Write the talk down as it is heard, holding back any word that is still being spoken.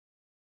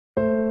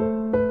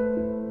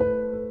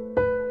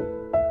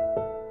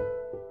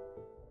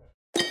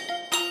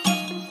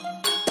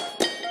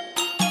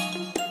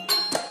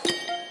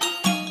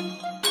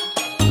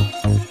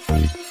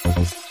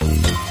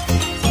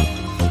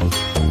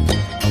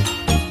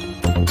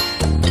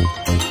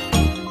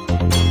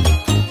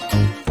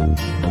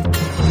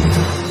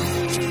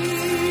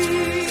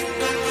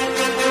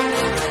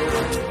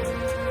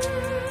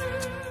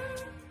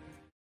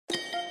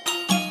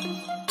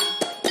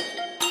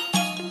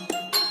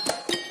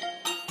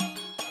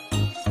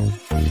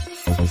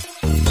മോന്റെ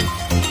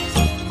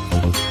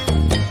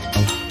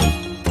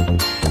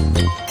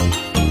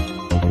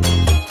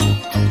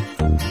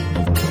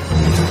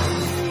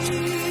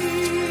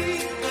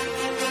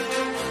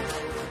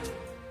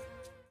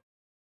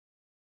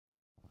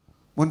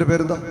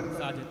പേരെന്താ?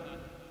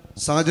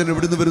 സാജൻ.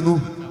 എവിടുന്ന് വരുന്നു?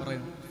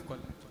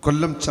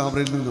 കൊല്ലം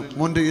ചാവറയിൽ നിന്ന്.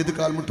 മോന്റെ ഏത്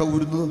കാൽമുട്ട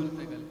ഊരുന്നത്?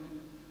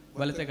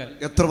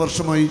 എത്ര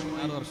വർഷമായി?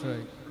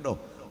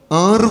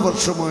 6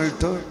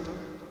 വർഷമായിട്ട്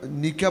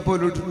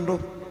നീക്കാപ്പോലും ഇട്ടിട്ടുണ്ടോ?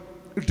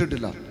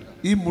 ഇട്ടിട്ടില്ല.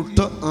 ഈ മുട്ട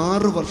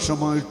 6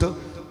 വർഷമായിട്ട്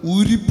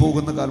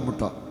ഊരിപ്പോകുന്ന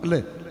കാൽമുട്ട അല്ലേ?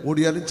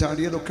 ഓടിയാലും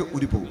ചാടിയാലും ഒക്കെ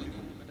ഊരിപ്പോകും.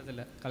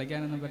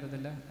 കളിക്കാനൊന്നും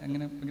പറ്റത്തില്ല.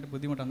 എങ്ങനെ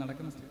ബുദ്ധിമുട്ടാണ്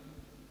നടക്കുന്നത്.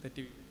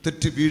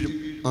 തെറ്റി വീഴും.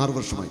 6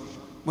 വർഷമായി.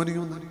 മോനിങ്ങ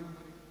വന്നാൽ.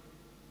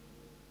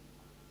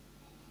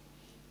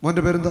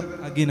 മോന്റെ പേരെന്താ?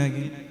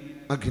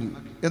 അഖിൽ.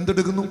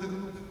 എന്തെടുക്കുന്നു?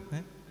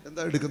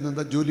 എന്താ എടുക്കുന്നത്?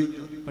 എന്താ ജോലി?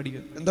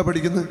 എന്താ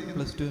പഠിക്കുന്നത്?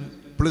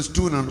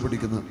 +2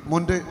 പഠിക്കുന്നത്.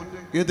 മോന്റെ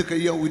ഏത്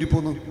കയ്യാ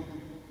ഊരിപ്പോന്നു?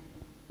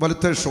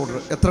 വലത്തെ ഷോൾഡർ.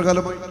 എത്ര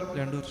കാലമായി?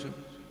 2 വർഷം.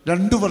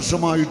 2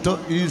 വർഷമായിട്ട്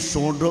ഈ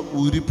ഷോൾഡർ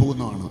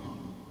ഊരിപ്പോകുന്നതാണ്.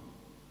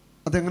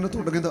 അതെങ്ങനെ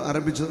തുടങ്ങിയത്?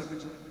 ആരംഭിച്ചത്?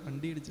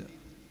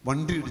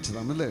 വണ്ടി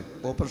ഇടിച്ചതാണല്ലേ?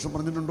 ഓപ്പറേഷൻ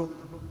പറഞ്ഞിട്ടുണ്ടോ?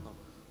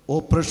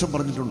 ഓപ്പറേഷൻ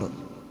പറഞ്ഞിട്ടുണ്ട്.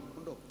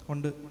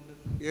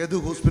 ഏത്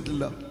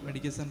ഹോസ്പിറ്റലിലാ?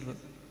 Medical centre,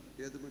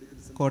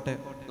 Kottayam.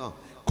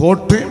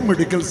 Kottayam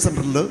medical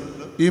സെന്ററിൽ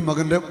ഈ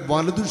മകന്റെ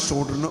വലതു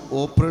ഷോൾഡറിന്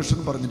ഓപ്പറേഷൻ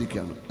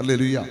പറഞ്ഞിരിക്കുകയാണ്.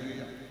 Hallelujah,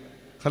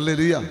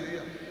 hallelujah.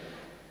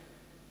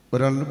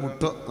 ഒരാളിന്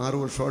മുട്ട 6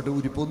 വർഷമായിട്ട്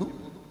ഊരിപ്പോന്നു.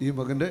 ഈ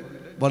മകന്റെ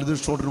വലതു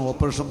ഷോൾഡറിന്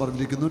ഓപ്പറേഷൻ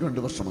പറഞ്ഞിരിക്കുന്നു.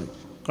 2 വർഷമായി.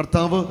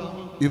 കർത്താവ്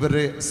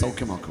ഇവരെ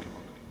സൗഖ്യമാക്കും.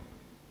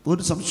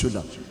 ഒരു സംശയമില്ല.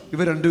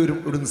 ഇവർ രണ്ടുപേരും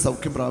ഇവിടുന്ന്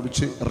സൗഖ്യം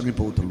പ്രാപിച്ച്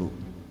ഇറങ്ങിപ്പോകത്തുള്ളൂ.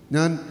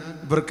 ഞാൻ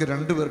ഇവർക്ക്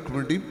 2 പേർക്കും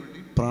വേണ്ടി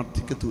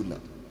പ്രാർത്ഥിക്കത്തുമില്ല.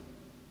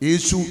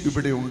 യേശു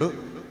ഇവിടെയുണ്ട്.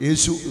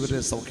 യേശു ഇവരെ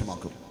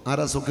സൗഖ്യമാക്കും.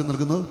 ആരാ സൗഖ്യം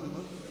നൽകുന്നത്?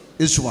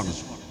 യേശുവാണ്.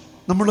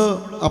 നമ്മൾ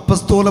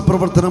അപ്പസ്തോല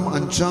പ്രവർത്തനം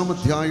 5-ാം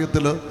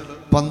അധ്യായത്തിൽ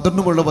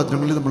 12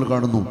 വചനങ്ങളിൽ നമ്മൾ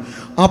കാണുന്നു,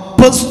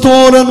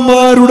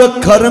 അപ്പസ്തോലന്മാരുടെ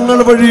കരങ്ങൾ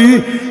വഴി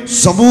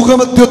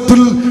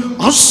സമൂഹമധ്യത്തിൽ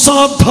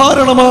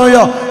അസാധാരണമായ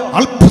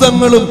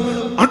അത്ഭുതങ്ങളും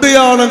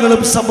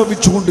അടയാളങ്ങളും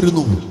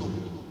സംഭവിച്ചുകൊണ്ടിരുന്നു.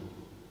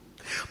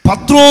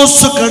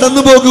 പത്രോസ്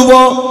കടന്നു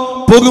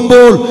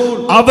പോകുമ്പോൾ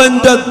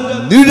അവന്റെ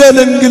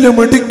നിഴലെങ്കിലും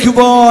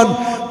അടിക്കുവാൻ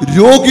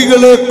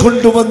രോഗികളെ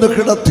കൊണ്ടുവന്ന്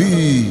കിടത്തി.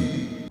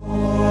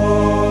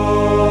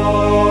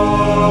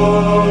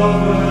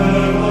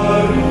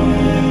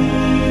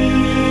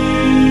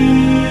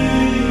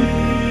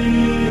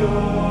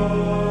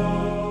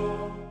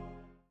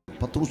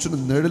 പത്രോസിന്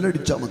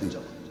നിഴലടിച്ചാൽ മതി,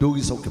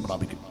 രോഗി സൗഖ്യം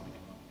പ്രാപിക്കും.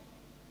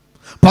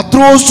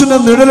 പത്രോസിന്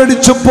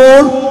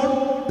നിഴലടിച്ചപ്പോൾ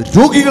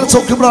രോഗികൾ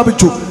സൗഖ്യം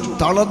പ്രാപിച്ചു.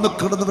 തളർന്ന്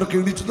കിടന്നവർക്ക്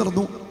എണീച്ചു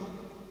നടന്നു.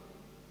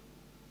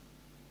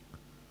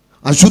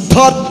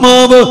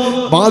 അശുദ്ധാത്മാവ്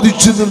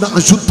ബാധിച്ചു നിന്ന്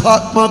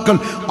അശുദ്ധാത്മാക്കൾ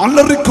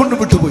അലറിക്കൊണ്ട്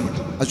വിട്ടുപോയി.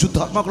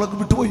 അശുദ്ധാത്മാക്കളൊക്കെ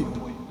വിട്ടുപോയി.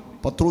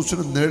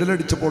 പത്രോസിന്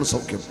നിഴലടിച്ചപ്പോൾ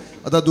സൗഖ്യം.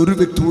 അതായത് ഒരു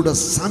വ്യക്തിയുടെ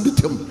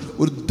സാന്നിധ്യം,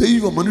 ഒരു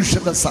ദൈവ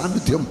മനുഷ്യന്റെ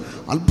സാന്നിധ്യം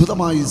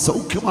അത്ഭുതമായി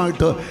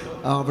സൗഖ്യമായിട്ട്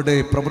അവിടെ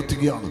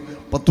പ്രവർത്തിക്കുകയാണ്.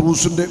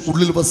 പത്രോസിന്റെ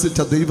ഉള്ളിൽ വസിച്ച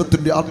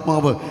ദൈവത്തിന്റെ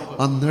ആത്മാവ്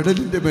ആ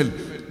നിഴലിന്റെ മേൽ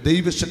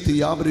ദൈവശക്തി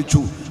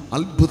വ്യാപരിച്ചു.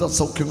 അത്ഭുത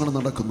സൗഖ്യങ്ങൾ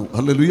നടക്കുന്നു.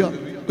 ഹല്ലേലൂയ.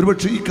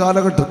 ഒരുപക്ഷെ ഈ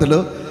കാലഘട്ടത്തിൽ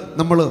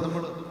നമ്മൾ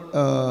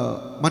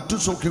മറ്റു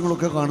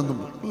സൗഖ്യങ്ങളൊക്കെ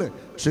കാണുന്നുണ്ട് അല്ലേ?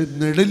 പക്ഷെ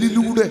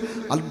നിഴലിലൂടെ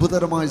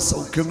അത്ഭുതകരമായ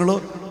സൗഖ്യങ്ങൾ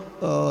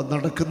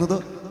നടക്കുന്നത്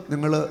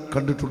നിങ്ങൾ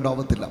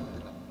കണ്ടിട്ടുണ്ടാവത്തില്ല.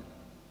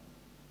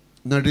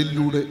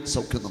 നിഴലിലൂടെ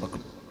സൗഖ്യം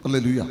നടക്കും.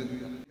 ഹല്ലേലൂയ.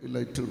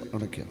 ലൈറ്റുകൾ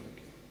അടയ്ക്കുക,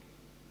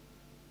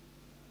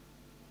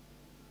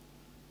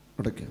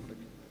 അടയ്ക്കുക.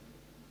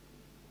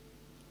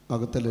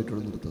 അകത്തെ ലൈറ്റുകൾ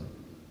നിർത്തുക.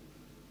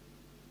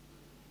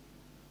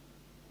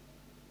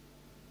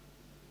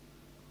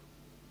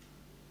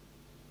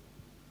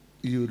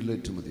 ഈ ഒരു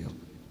ലൈറ്റ് മതിയാവും.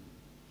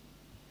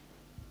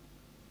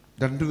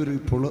 രണ്ടുപേരും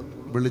ഇപ്പോൾ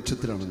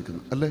വെളിച്ചത്തിലാണ്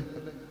നിൽക്കുന്നത് അല്ലേ?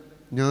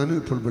 ഞാനും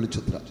ഇപ്പോൾ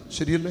വെളിച്ചത്തിലാണ്.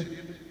 ശരിയല്ലേ?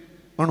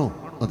 ആണോ?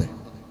 അതെ.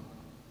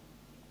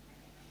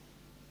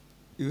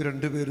 ഇവർ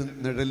രണ്ടുപേരും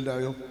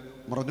നിഴലിലായോ?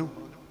 മറഞ്ഞു?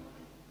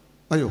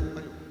 അയ്യോ,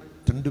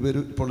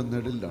 രണ്ടുപേരും ഇപ്പോൾ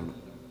നിഴലിലാണ്.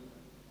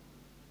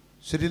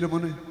 ശരിയല്ലേ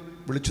മോനെ?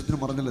 വെളിച്ചത്തിന്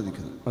മറഞ്ഞല്ലേ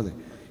നിൽക്കുന്നത്? അതെ.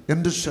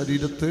 എൻ്റെ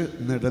ശരീരത്തെ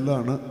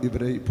നിഴലാണ്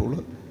ഇവരെ ഇപ്പോൾ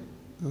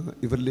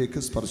ഇവരിലേക്ക്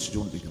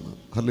സ്പർശിച്ചുകൊണ്ടിരിക്കുന്നത്.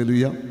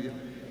 Hallelujah,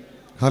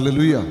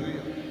 hallelujah.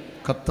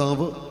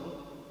 കർത്താവ്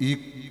ഈ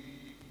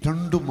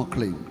 2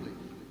 മക്കളെയും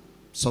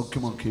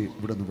സൗഖ്യമാക്കി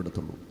ഇവിടെ നിന്ന്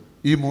വിടത്തുള്ളൂ.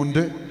 ഈ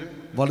മോൻ്റെ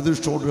വലതു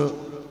ഷോൾഡർ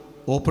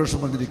ഓപ്പറേഷൻ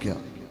പറഞ്ഞിരിക്കുക.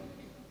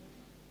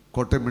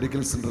 കോട്ടയം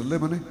മെഡിക്കൽ സെൻ്ററല്ലേ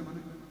മോനെ?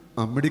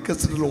 ആ മെഡിക്കൽ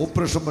സെൻ്ററിൽ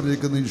ഓപ്പറേഷൻ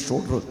പറഞ്ഞിരിക്കുന്ന ഈ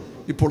ഷോൾഡർ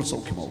ഇപ്പോൾ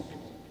സൗഖ്യമാവും.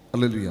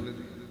 ഹല്ലേലൂയ.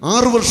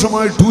 6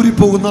 വർഷമായി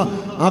ടൂരിപ്പോകുന്ന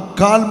ആ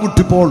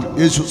കാൽമുട്ടിപ്പോൾ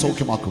യേശു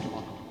സൗഖ്യമാക്കും.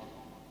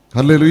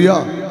 ഹല്ലേലൂയ.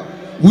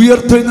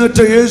 ഉയർത്തെഴുന്നേറ്റ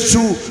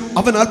യേശു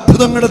അവൻ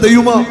അത്ഭുതങ്ങളുടെ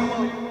ദൈവമാ.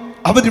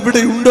 അവൻ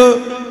ഇവിടെയുണ്ട്.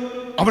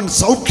 അവൻ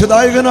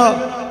സൗഖ്യദായകനാ.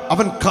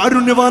 അവൻ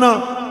കാരുണ്യവാനാ.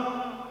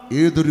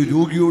 ഏതൊരു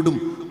രോഗിയോടും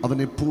അവൻ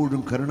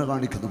എപ്പോഴും കരുണ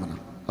കാണിക്കുന്നവനാ.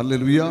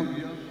 ഹല്ലേലൂയ.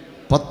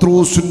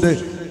 പത്രോസിന്റെ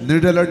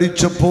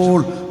നിഴലടിച്ചപ്പോൾ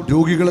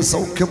രോഗികളെ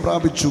സൗഖ്യം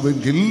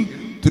പ്രാപിച്ചുവെങ്കിൽ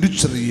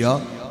തിരിച്ചറിയുക,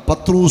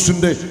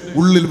 പത്രോസിന്റെ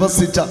ഉള്ളിൽ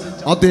വസിച്ച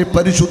അതേ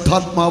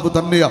പരിശുദ്ധാത്മാവ്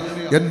തന്നെയാ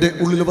എൻ്റെ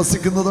ഉള്ളിൽ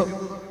വസിക്കുന്നത്.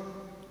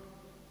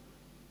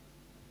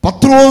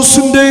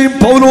 പത്രോസിന്റെയും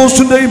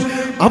പൗലോസിന്റെയും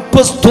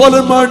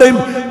അപ്പസ്തോലന്മാരുടെയും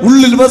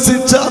ഉള്ളിൽ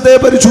വസിച്ച അതേ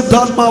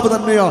പരിശുദ്ധാത്മാവ്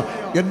തന്നെയാ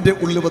എൻ്റെ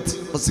ഉള്ളിൽ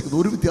വസിക്കുന്നത്.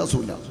 ഒരു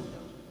വ്യത്യാസമില്ല.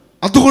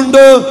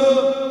 അതുകൊണ്ട്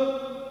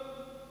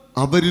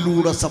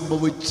അവരിലൂടെ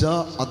സംഭവിച്ച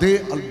അതേ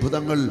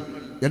അത്ഭുതങ്ങൾ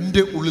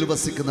എൻ്റെ ഉള്ളിൽ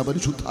വസിക്കുന്ന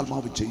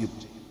പരിശുദ്ധാത്മാവ് ചെയ്യും.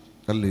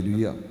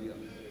 ഹല്ലേലൂയ.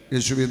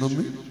 യേശുവേ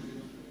നന്ദി,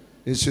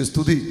 യേശുവേ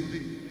സ്തുതി.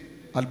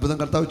 അത്ഭുതം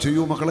കർത്താവ്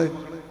ചെയ്യൂ മക്കളെ?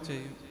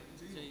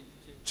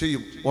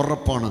 ചെയ്യും,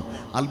 ഉറപ്പാണ്.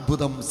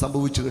 അത്ഭുതം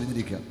സംഭവിച്ചു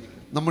കഴിഞ്ഞിരിക്കുക.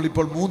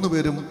 നമ്മളിപ്പോൾ 3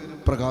 പേരും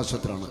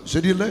പ്രകാശത്തിലാണ്,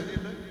 ശരിയല്ലേ?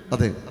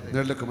 അതെ.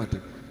 നേരിലൊക്കെ മാറ്റി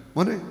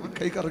മോനെ,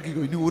 കൈ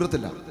കറക്കിക്കോ, ഇനി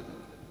ഊരത്തില്ല.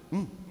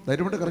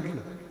 ധൈര്യമായിട്ട്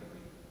കറക്കിക്കോ,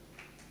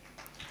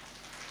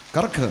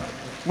 കറക്ക്.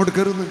 ഇങ്ങോട്ട്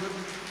കയറുന്നു.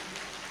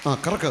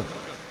 കറക്ക്,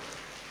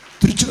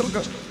 തിരിച്ചു കറക്ക.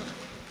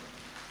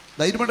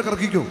 ധൈര്യമായിട്ട്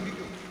കറക്കിക്കോ.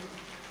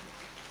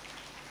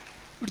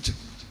 പിടിച്ച്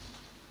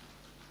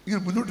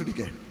ഇങ്ങനെ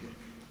മുന്നോട്ടിരിക്കേ.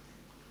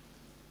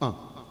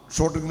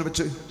 ഷോട്ട് ഇങ്ങനെ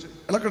വെച്ച്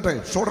ഇളക്കട്ടെ.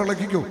 ഷോട്ട്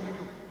ഇളക്കിക്കോ.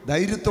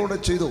 ധൈര്യത്തോടെ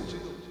ചെയ്തോ.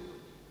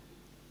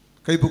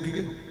 കൈ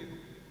പൊക്കിക്കേ.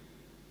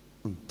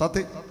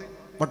 താത്തേ,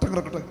 വട്ടം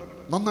കറക്കട്ടെ.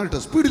 നന്നായിട്ട്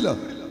സ്പീഡില്ല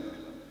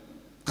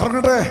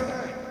കറങ്ങട്ടെ.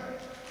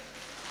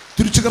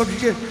 തിരിച്ചു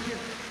കറക്കിക്കേ.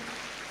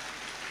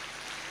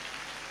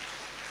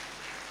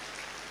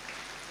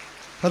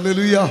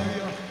 ഹല്ലേലൂയ.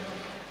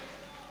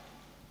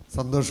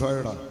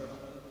 സന്തോഷമായോടാ?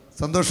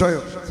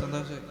 സന്തോഷമായോ?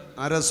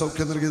 ആരാ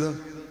സൗഖ്യം നൽകിയത്?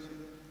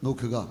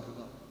 നോക്കുക.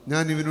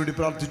 ഞാൻ ഇവന് വേണ്ടി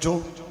പ്രാർത്ഥിച്ചോ?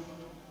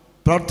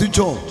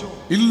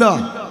 ഇല്ല.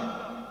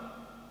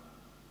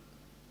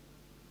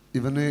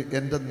 ഇവനെ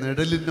എൻ്റെ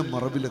നിഴലിൻ്റെ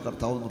മറവിൽ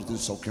കർത്താവ് നിർത്തി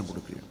സൗഖ്യം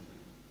കൊടുക്കുകയാണ്.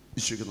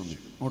 ഈശോയ്ക്ക് നന്ദി.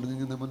 അവിടെ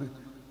നീങ്ങുന്ന മോനെ,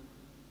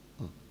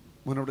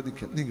 മോനവിടെ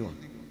നിൽക്കുക. നീങ്ങുക,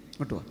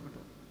 ഇങ്ങോട്ട് വാ.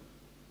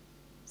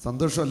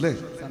 സന്തോഷമല്ലേ?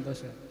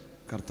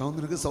 കർത്താവ്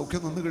നിനക്ക്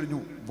സൗഖ്യം തന്നു കഴിഞ്ഞു.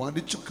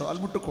 വലിച്ചു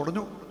കാൽമുട്ട്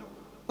കുടഞ്ഞു.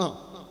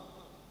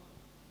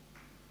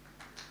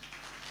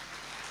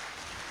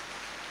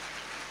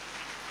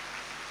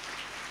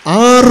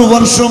 6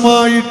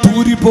 വർഷമായി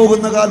ടൂരി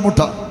പോകുന്ന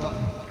കാൽമുട്ട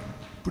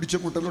പിടിച്ച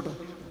മുട്ടലോട്ട്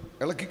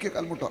ഇളക്കിക്ക.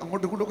 കാൽമുട്ട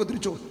അങ്ങോട്ടും ഇങ്ങോട്ടൊക്കെ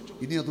തിരിച്ചോ.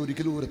 ഇനി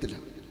അതൊരിക്കലും ഊരത്തില്ല.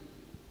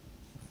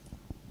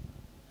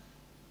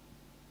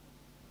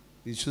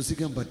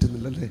 വിശ്വസിക്കാൻ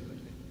പറ്റുന്നില്ലല്ലേ?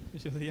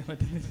 വിശ്വസിക്കാൻ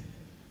പറ്റുന്നില്ല.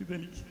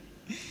 ഇതെനിക്ക്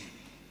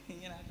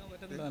ഇങ്ങനെ ആക്കാൻ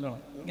പറ്റുന്നില്ല.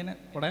 നല്ലോണം ഇങ്ങനെ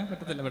കുടയാൻ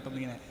പറ്റത്തില്ല പെട്ടെന്ന്.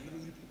 ഇങ്ങനെ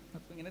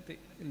അപ്പം ഇങ്ങനെ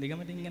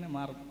ലിഗമെന്റ് ഇങ്ങനെ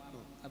മാറും.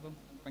 അപ്പം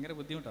ഭയങ്കര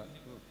ബുദ്ധിമുട്ടാണ്.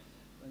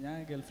 ഞാൻ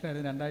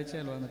ഗൾഫിലായിരുന്നു, 2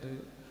 ആഴ്ചയായാലും വന്നിട്ട്.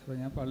 അപ്പോൾ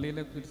ഞാൻ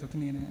പള്ളിയിലെ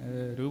പുരുഷത്തിന് ഇങ്ങനെ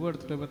രൂപ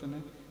എടുത്തിട്ടപ്പോൾ തന്നെ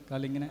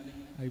കാലിങ്ങനെ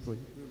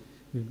ആയിപ്പോയി.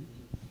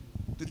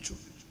 തിരിച്ചു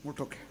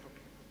മുട്ടൊക്കെ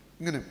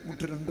ഇങ്ങനെ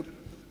മുട്ട് രണ്ടും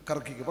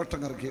കറക്കിക്കുക, വട്ടം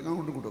കറക്കിക്കുക,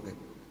 അങ്ങോട്ടും ഇങ്ങോട്ടൊക്കെ.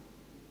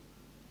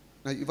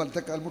 ഈ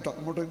വലത്തെ കാൽമുട്ട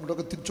അങ്ങോട്ടും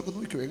ഇങ്ങോട്ടൊക്കെ തിരിച്ചൊക്കെ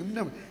നോക്കിയോ.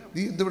 എങ്ങനെ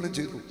നീ എന്ത് വേണം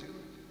ചെയ്തു.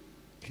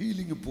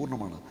 ഹീലിംഗ്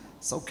പൂർണ്ണമാണ്,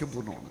 സൗഖ്യം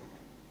പൂർണ്ണമാണ്.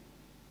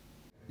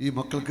 ഈ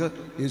മക്കൾക്ക്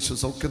യേശു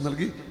സൗഖ്യം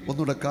നൽകി.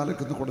 ഒന്നുകൂടെ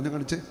കാലൊക്കെ ഒന്ന് കുടഞ്ഞു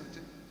കാണിച്ച്,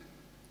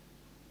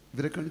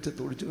 ഇവരെ കാണിച്ച്,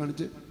 തൊഴിച്ച്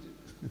കാണിച്ച്.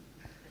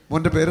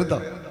 മോൻ്റെ പേരെന്താ?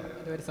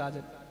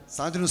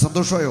 സാജന്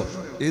സന്തോഷമായോ?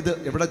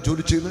 എവിടെ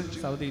ജോലി ചെയ്യുന്നത്?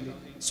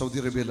 സൗദി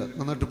അറേബ്യയിൽ.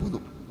 നന്നായിട്ട് പോകുന്നു.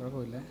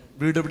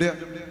 വീട് എവിടെയാ?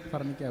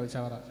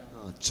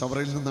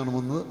 ചവറയിൽ നിന്നാണ്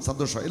വന്നത്.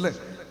 സന്തോഷമായി അല്ലേ?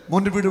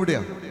 മോൻ്റെ വീട്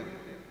എവിടെയാ?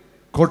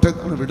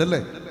 കോട്ടയത്താണ് വീടല്ലേ?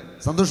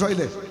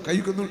 സന്തോഷമായില്ലേ?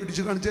 കൈക്കൊന്ന്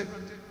ഇടിച്ച് കാണിച്ചേ.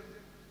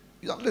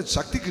 നല്ല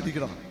ശക്തി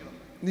കിട്ടിക്കണം.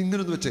 നീ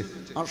ഇങ്ങനെ ഒന്ന് വെച്ചേ.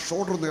 ആ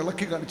ഷോൾഡർ ഒന്ന്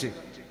ഇളക്കി കാണിച്ചേ.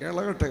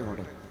 ഇളകട്ടെ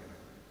അവിടെ.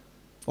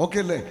 ഓക്കെ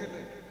അല്ലേ?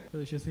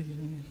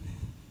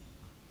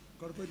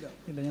 കുഴപ്പമില്ല.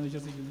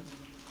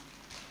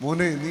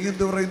 മോനെ, നീ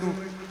എന്ത് പറയുന്നു?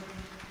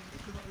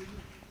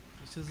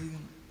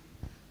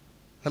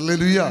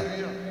 ഹല്ലേലൂയ.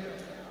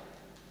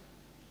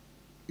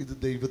 ഇത്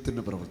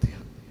ദൈവത്തിൻ്റെ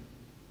പ്രവൃത്തിയാണ്.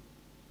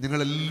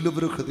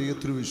 നിങ്ങളെല്ലാവരും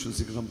ഹൃദയത്തിൽ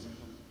വിശ്വസിക്കണം.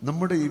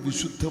 നമ്മുടെ ഈ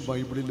വിശുദ്ധ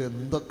ബൈബിളിൽ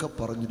എന്തൊക്കെ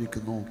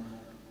പറഞ്ഞിരിക്കുന്നു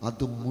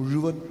അത്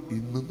മുഴുവൻ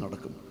ഇന്നും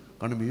നടക്കും.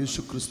 കാരണം യേശു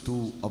ക്രിസ്തു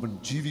അവൻ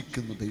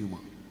ജീവിക്കുന്ന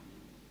ദൈവമാണ്.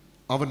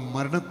 അവൻ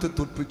മരണത്തെ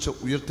തോൽപ്പിച്ച്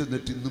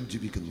ഉയർത്തെഴുന്നേറ്റ് ഇന്നും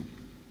ജീവിക്കുന്നു.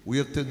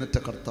 ഉയർത്തെഴുന്നേറ്റ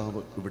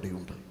കർത്താവ്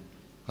ഇവിടെയുണ്ട്.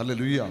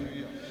 ഹല്ലേലൂയ.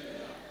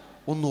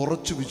 ഒന്ന്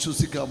ഉറച്ചു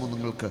വിശ്വസിക്കാമോ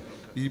നിങ്ങൾക്ക്?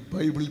 ഈ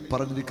ബൈബിളിൽ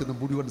പറഞ്ഞിരിക്കുന്ന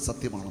മുഴുവൻ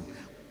സത്യമാണ്.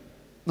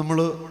 നമ്മൾ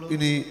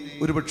ഇനി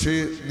ഒരുപക്ഷെ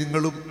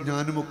നിങ്ങളും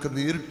ഞാനുമൊക്കെ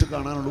നേരിട്ട്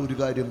കാണാനുള്ള ഒരു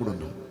കാര്യം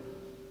കൂടെ.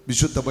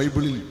 വിശുദ്ധ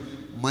ബൈബിളിൽ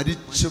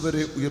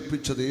മരിച്ചവരെ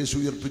ഉയർപ്പിച്ചത് യേശു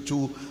ഉയർപ്പിച്ചു.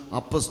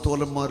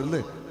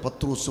 അപ്പസ്തോലന്മാരല്ലേ,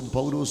 പത്രോസും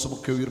പൗലോസും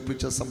ഒക്കെ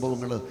ഉയർപ്പിച്ച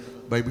സംഭവങ്ങൾ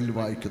ബൈബിളിൽ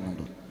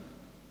വായിക്കുന്നുണ്ട്.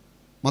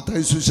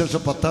 മത്തായി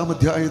സുവിശേഷം 10-ാം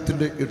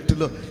അധ്യായത്തിൻ്റെ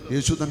 8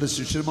 യേശു തൻ്റെ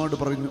ശിഷ്യന്മാരോട്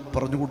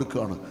പറഞ്ഞു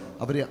കൊടുക്കുകയാണ്.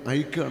 അവരെ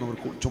അയക്കുകയാണ്,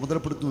 അവർക്ക്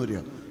ചുമതലപ്പെടുത്തുന്ന വരിക.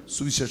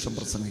 സുവിശേഷം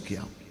പ്രസംഗിക്കുക,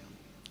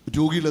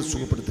 രോഗികളെ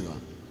സുഖപ്പെടുത്തുക,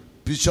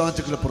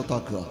 പിശാചുക്കളെ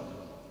പുറത്താക്കുക,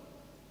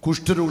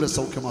 കുഷ്ഠരോഗികളെ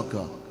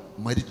സൗഖ്യമാക്കുക,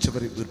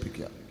 മരിച്ചവരെ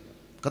ഉയർപ്പിക്കുക.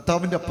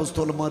 കർത്താവിൻ്റെ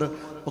അപ്പസ്തോലന്മാർ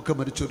ഒക്കെ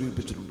മരിച്ചവരെ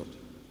ഉയർപ്പിച്ചിട്ടുണ്ട്.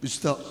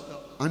 വിശുദ്ധ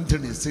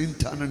ആന്റണി,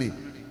 സെയിൻറ്റ് ആന്റണി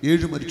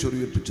 7 മരിച്ചവരെ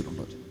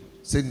ഉയർപ്പിച്ചിട്ടുണ്ട്.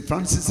 സെയിൻറ്റ്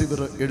ഫ്രാൻസിസ്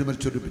സേവ്യർ 7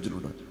 മരിച്ചവരെ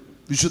ഉയർപ്പിച്ചിട്ടുണ്ട്.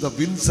 വിശുദ്ധ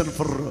വിൻസെൻ്റ്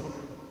ഫെറർ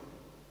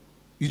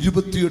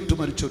 28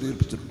 മരിച്ചവരെ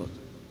ഉയർപ്പിച്ചിട്ടുണ്ട്.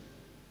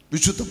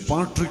 വിശുദ്ധ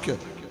പാട്രിക്ക്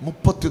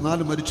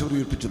 34 മരിച്ചവരെ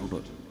ഉയർപ്പിച്ചിട്ടുണ്ട്.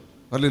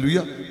 ഹല്ലേലൂയ.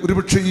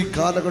 ഒരുപക്ഷെ ഈ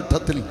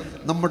കാലഘട്ടത്തിൽ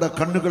നമ്മുടെ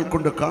കണ്ണുകൾ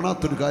കൊണ്ട്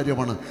കാണാത്തൊരു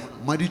കാര്യമാണ്,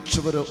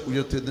 മരിച്ചവരെ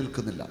ഉയർത്തി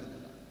നിൽക്കുന്നില്ല.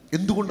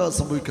 എന്തുകൊണ്ടാണ്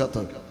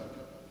സംഭവിക്കാത്തത്?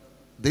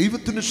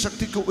 ദൈവത്തിൻ്റെ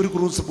ശക്തിക്ക് ഒരു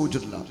കുറവും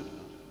സംഭവിച്ചിട്ടില്ല.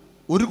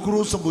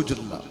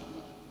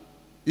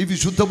 ഈ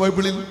വിശുദ്ധ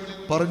ബൈബിളിൽ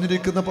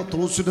പറഞ്ഞിരിക്കുന്ന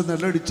പത്രോസിന്റെ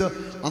നെല്ലടിച്ച്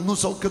അന്ന്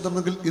സൗഖ്യം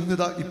തന്നെങ്കിൽ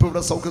ഇന്നിതാ ഇപ്പൊ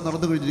ഇവിടെ സൗഖ്യം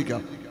നടന്നു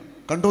കഴിഞ്ഞിരിക്കാം.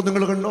 കണ്ടോ?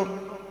 നിങ്ങൾ കണ്ടോ?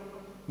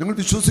 നിങ്ങൾ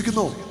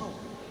വിശ്വസിക്കുന്നോ?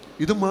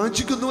 ഇത്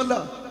മാജിക്കൊന്നുമല്ല.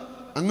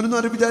 അങ്ങനൊന്നും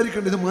ആരും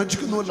വിചാരിക്കണ്ട. ഇത്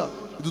മാജിക്കൊന്നുമല്ല.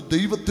 ഇത്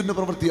ദൈവത്തിന്റെ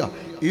പ്രവൃത്തിയാ,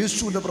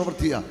 യേശുവിന്റെ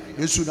പ്രവൃത്തിയാ,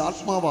 യേശുവിന്റെ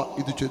ആത്മാവാ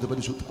ഇത് ചെയ്ത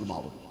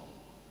പരിശുദ്ധാത്മാവ്.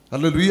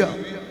 Hallelujah,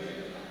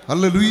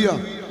 hallelujah.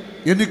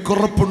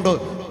 എനിക്കുറപ്പുണ്ട്,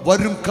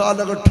 വരും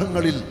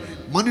കാലഘട്ടങ്ങളിൽ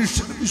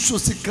മനുഷ്യന്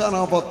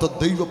വിശ്വസിക്കാനാവാത്ത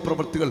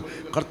ദൈവപ്രവൃത്തികൾ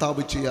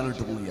കർത്താവ്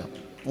ചെയ്യാനായിട്ട് പോവുക.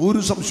 ഒരു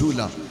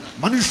സംശയവുമില്ല.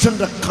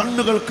 മനുഷ്യന്റെ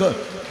കണ്ണുകൾക്ക്,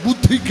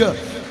 ബുദ്ധിക്ക്,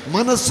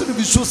 മനസ്സിന്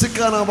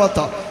വിശ്വസിക്കാനാവാത്ത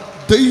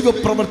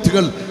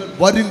ദൈവപ്രവൃത്തികൾ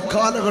വരും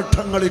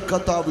കാലഘട്ടങ്ങളിൽ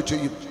കർത്താവ്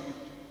ചെയ്യും.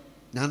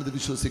 ഞാനത്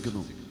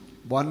വിശ്വസിക്കുന്നു.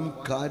 വൻ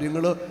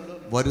കാര്യങ്ങൾ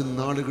വരും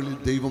നാളുകളിൽ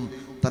ദൈവം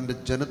തൻ്റെ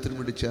ജനത്തിന്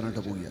വേണ്ടി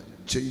ചെയ്യാനായിട്ട് പോവുക.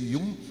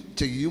 ചെയ്യും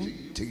ചെയ്യും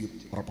ചെയ്യും,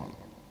 ഉറപ്പാണ്.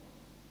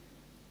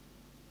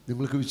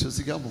 നിങ്ങൾക്ക്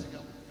വിശ്വസിക്കാമോ?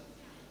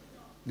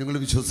 നിങ്ങൾ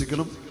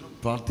വിശ്വസിക്കണം,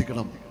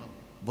 പ്രാർത്ഥിക്കണം.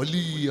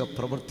 വലിയ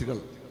പ്രവൃത്തികൾ,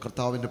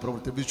 കർത്താവിൻ്റെ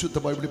പ്രവൃത്തി, വിശുദ്ധ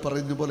ബൈബിളിൽ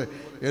പറയുന്ന പോലെ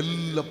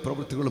എല്ലാ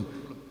പ്രവൃത്തികളും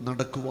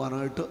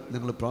നടക്കുവാനായിട്ട്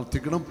നിങ്ങൾ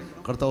പ്രാർത്ഥിക്കണം.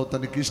 കർത്താവ്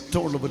തനിക്ക്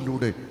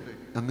ഇഷ്ടമുള്ളവരിലൂടെ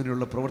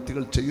അങ്ങനെയുള്ള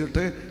പ്രവൃത്തികൾ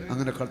ചെയ്യട്ടെ.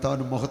 അങ്ങനെ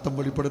കർത്താവിന് മഹത്വം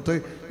വെളിപ്പെടുത്തേ.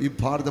 ഈ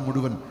ഭാരതം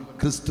മുഴുവൻ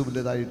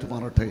ക്രിസ്തുവിൻ്റെതായിട്ട്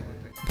മാറട്ടെ.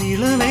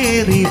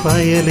 വിളവേറി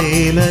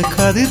വയലേല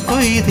കതിർ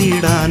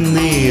കൊയ്തിടാൻ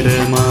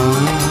നേരമാ,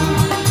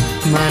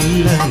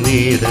 നല്ല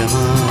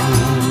നേരമാ.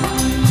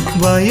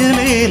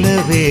 വയലേല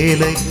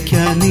വേലയ്ക്ക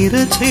നിര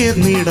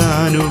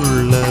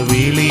ചേർന്നിടാനുള്ള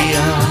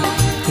വിളിയാ,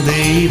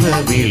 ദൈവ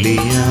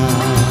വിളിയാ.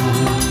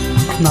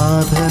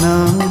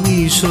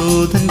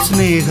 നാഥനാമീശോദൻ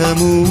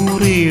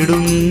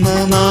സ്നേഹമൂറിടുന്ന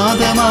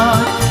നാദമാ,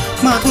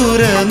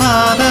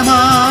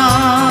 മധുരനാദമാ.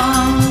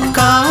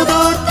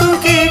 കാതോർത്തു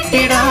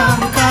കേട്ടിടാം,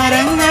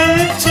 കരങ്ങൾ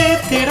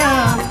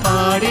ചേർത്തിടാം,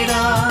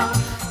 പാടിടാം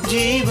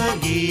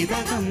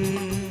ജീവഗീതകം.